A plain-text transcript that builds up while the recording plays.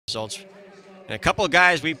results. And a couple of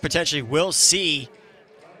guys we potentially will see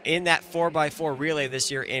in that 4x4 relay this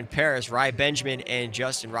year in Paris, Rai Benjamin and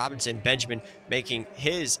Justin Robinson. Benjamin making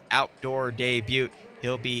his outdoor debut.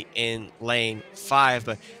 He'll be in lane 5.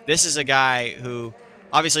 But this is a guy who,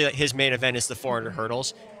 obviously, his main event is the 400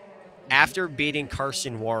 hurdles. After beating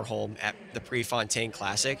Carson Warholm at the Prefontaine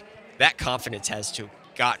Classic, that confidence has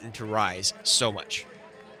gotten to rise so much.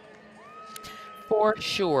 For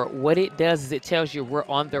sure. What it does is it tells you we're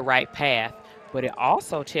on the right path, but it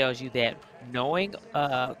also tells you that knowing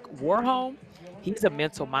Warholm, he's a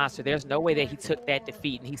mental monster. There's no way that he took that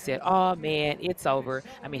defeat and he said, "Oh man, it's over."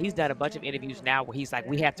 I mean, he's done a bunch of interviews now where he's like,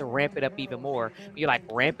 "We have to ramp it up even more." You're like,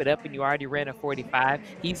 "Ramp it up," and you already ran a 45.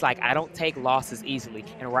 He's like, "I don't take losses easily,"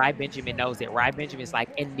 and Rai Benjamin knows that. Rai Benjamin's like,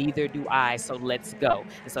 "And neither do I. So let's go."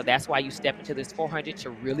 And so that's why you step into this 400 to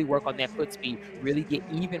really work on that foot speed, really get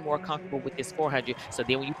even more comfortable with this 400. So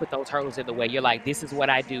then when you put those hurdles in the way, you're like, "This is what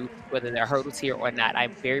I do, whether there are hurdles here or not."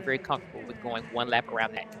 I'm very, very comfortable with going one lap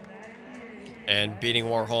around that. And beating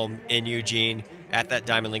Warholm in Eugene at that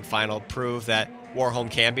Diamond League final proved that Warholm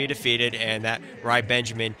can be defeated, and that Rai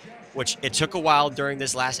Benjamin, which it took a while during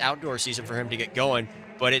this last outdoor season for him to get going,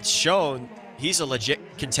 but it's shown he's a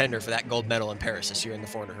legit contender for that gold medal in Paris this year in the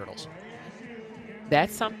 400 hurdles.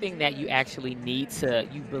 That's something that you actually need to,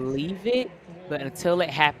 you believe it, but until it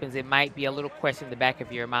happens, it might be a little question in the back of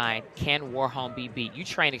your mind. Can Warholm be beat? You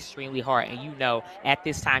train extremely hard, and you know at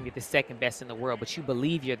this time you're the second best in the world, but you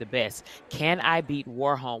believe you're the best. Can I beat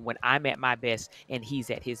Warholm when I'm at my best and he's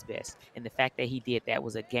at his best? And the fact that he did that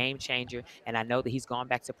was a game changer, and I know that he's gone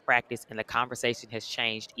back to practice, and the conversation has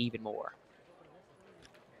changed even more.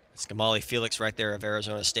 It's Gamali Felix right there of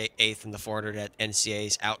Arizona State, 8th in the 400 at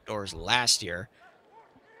NCAA's outdoors last year.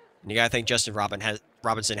 And you got to think Justin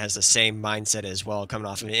Robinson has the same mindset as well, coming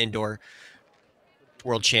off of an indoor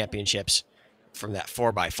world championships from that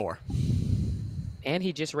 4x4. And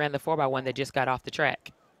he just ran the 4x1 that just got off the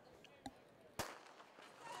track.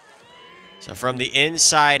 So from the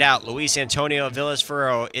inside out, Luis Antonio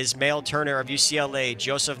Villas-Ferrero, Ismail Turner of UCLA,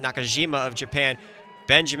 Joseph Nakajima of Japan,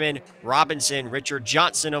 Benjamin Robinson, Richard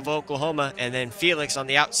Johnson of Oklahoma, and then Felix on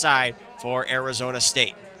the outside for Arizona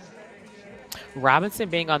State. Robinson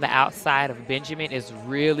being on the outside of Benjamin is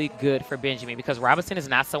really good for Benjamin because Robinson is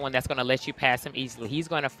not someone that's going to let you pass him easily. He's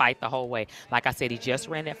going to fight the whole way. Like I said, he just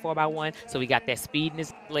ran that 4x1, so he got that speed in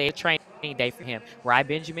his leg. Training day for him. Rai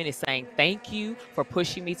Benjamin is saying, "Thank you for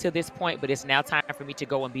pushing me to this point, but it's now time for me to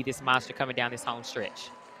go and be this monster coming down this home stretch."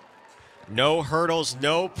 No hurdles,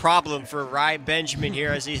 no problem for Rai Benjamin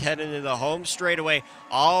here as he's heading into the home straightaway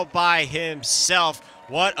all by himself.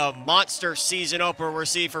 What a monster season opener we're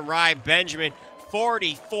seeing from Rai Benjamin.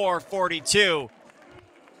 44-42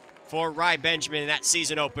 for Rai Benjamin in that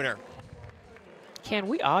season opener. Can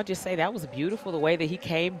we all just say that was beautiful, the way that he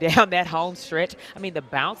came down that home stretch? I mean, the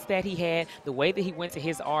bounce that he had, the way that he went to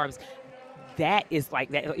his arms, that is like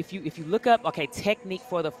that. If you look up, okay, technique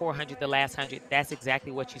for the 400, the last 100, that's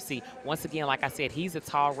exactly what you see. Once again, like I said, he's a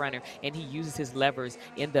tall runner and he uses his levers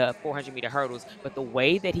in the 400-meter hurdles. But the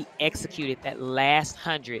way that he executed that last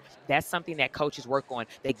 100, that's something that coaches work on.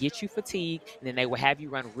 They get you fatigued, and then they will have you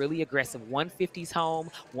run really aggressive 150s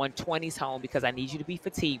home, 120s home, because I need you to be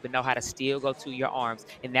fatigued but know how to still go to your arms.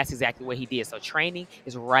 And that's exactly what he did. So training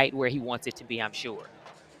is right where he wants it to be, I'm sure.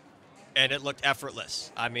 And it looked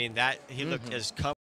effortless. I mean, that he looked as comfortable